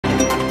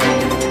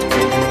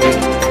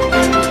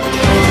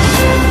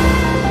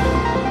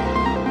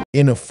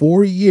In the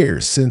 4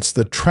 years since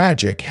the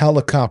tragic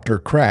helicopter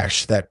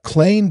crash that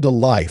claimed the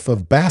life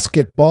of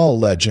basketball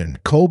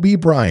legend Kobe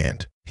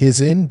Bryant,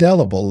 his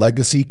indelible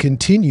legacy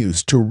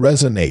continues to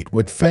resonate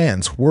with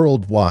fans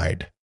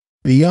worldwide.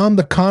 Beyond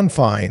the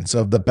confines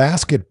of the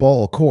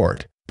basketball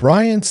court,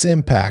 Bryant's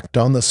impact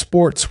on the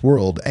sports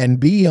world and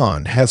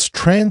beyond has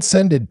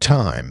transcended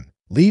time,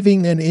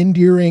 leaving an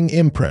enduring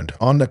imprint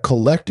on the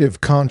collective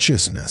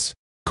consciousness.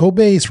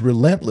 Kobe's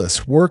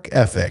relentless work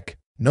ethic,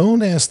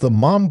 known as the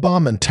mamba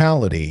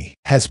mentality,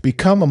 has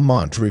become a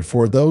mantra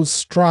for those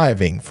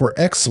striving for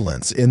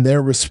excellence in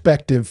their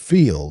respective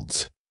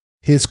fields.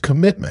 His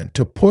commitment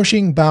to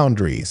pushing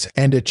boundaries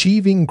and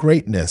achieving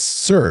greatness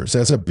serves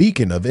as a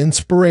beacon of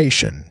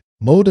inspiration,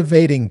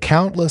 motivating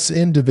countless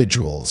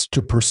individuals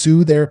to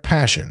pursue their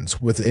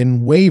passions with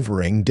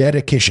unwavering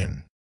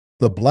dedication.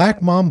 The Black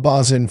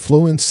Mamba's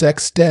influence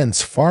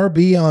extends far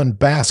beyond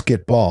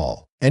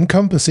basketball,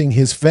 encompassing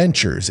his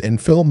ventures in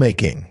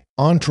filmmaking,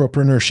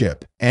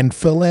 entrepreneurship, and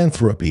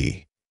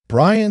philanthropy.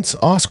 Bryant's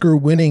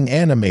Oscar-winning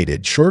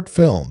animated short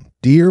film,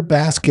 Dear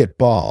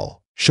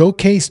Basketball,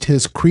 showcased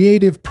his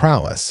creative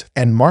prowess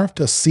and marked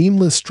a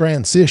seamless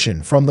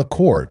transition from the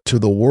court to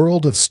the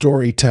world of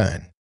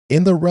storytelling.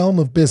 In the realm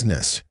of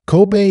business,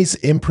 Kobe's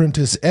imprint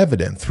is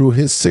evident through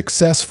his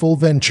successful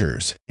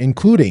ventures,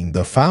 including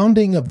the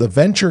founding of the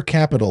venture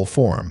capital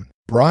firm,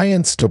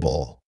 Bryant.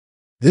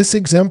 This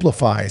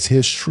exemplifies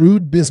his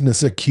shrewd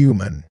business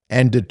acumen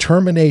and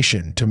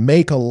determination to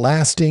make a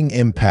lasting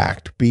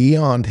impact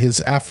beyond his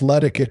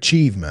athletic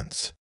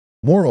achievements.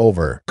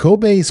 Moreover,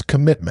 Kobe's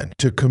commitment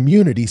to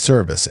community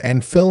service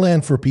and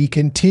philanthropy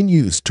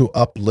continues to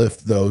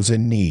uplift those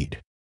in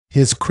need.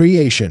 His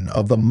creation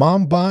of the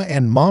Mamba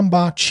and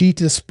Mamba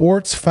Cheetah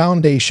Sports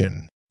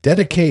Foundation,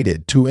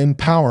 dedicated to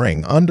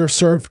empowering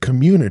underserved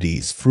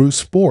communities through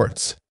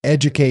sports,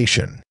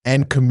 education,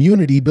 and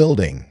community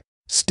building,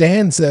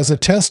 stands as a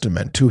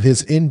testament to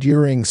his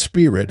enduring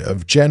spirit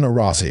of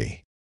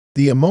generosity.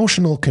 The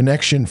emotional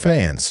connection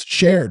fans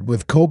shared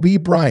with Kobe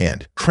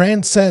Bryant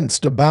transcends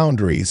the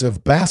boundaries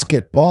of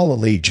basketball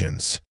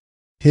allegiance.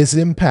 His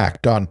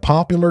impact on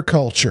popular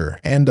culture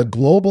and the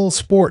global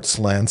sports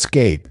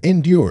landscape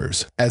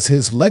endures as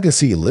his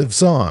legacy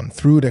lives on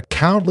through the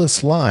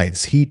countless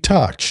lives he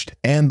touched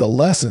and the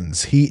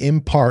lessons he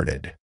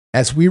imparted.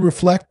 As we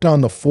reflect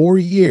on the 4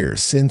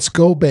 years since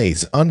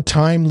Kobe's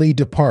untimely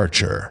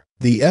departure,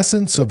 the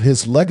essence of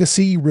his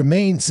legacy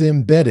remains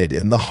embedded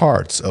in the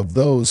hearts of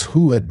those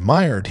who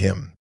admired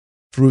him.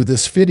 Through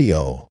this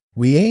video,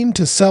 we aim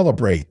to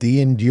celebrate the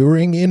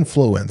enduring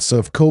influence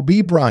of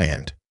Kobe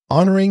Bryant,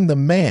 honoring the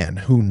man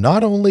who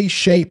not only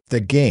shaped the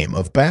game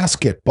of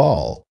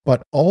basketball,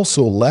 but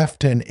also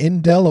left an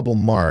indelible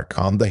mark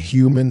on the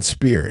human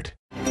spirit.